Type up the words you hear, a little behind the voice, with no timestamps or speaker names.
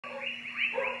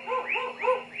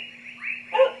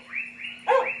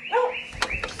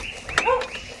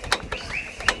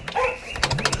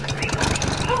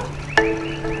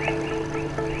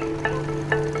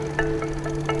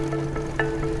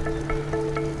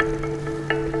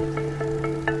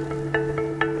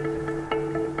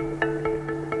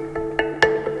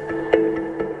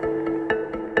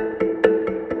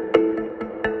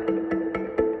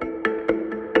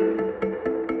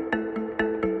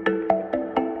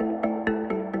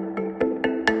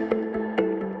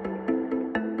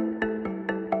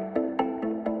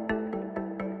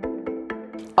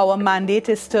Our mandate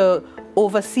is to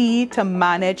oversee, to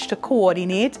manage, to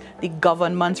coordinate the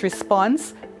government's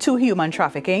response to human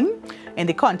trafficking. In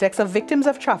the context of victims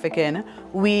of trafficking,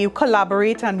 we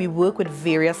collaborate and we work with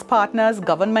various partners,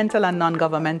 governmental and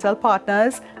non-governmental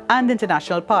partners, and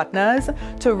international partners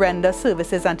to render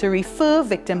services and to refer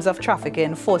victims of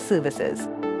trafficking for services.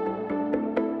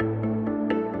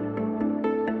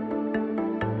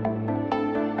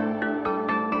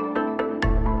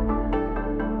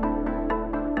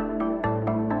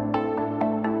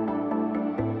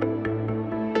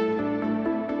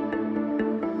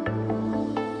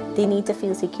 They need to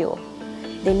feel secure.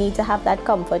 They need to have that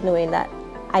comfort knowing that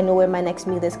I know where my next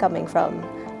meal is coming from.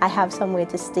 I have somewhere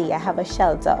to stay. I have a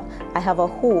shelter. I have a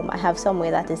home. I have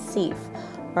somewhere that is safe,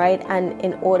 right? And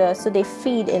in order, so they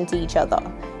feed into each other.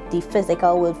 The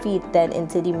physical will feed then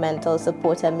into the mental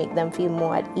support and make them feel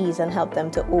more at ease and help them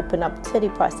to open up to the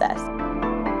process.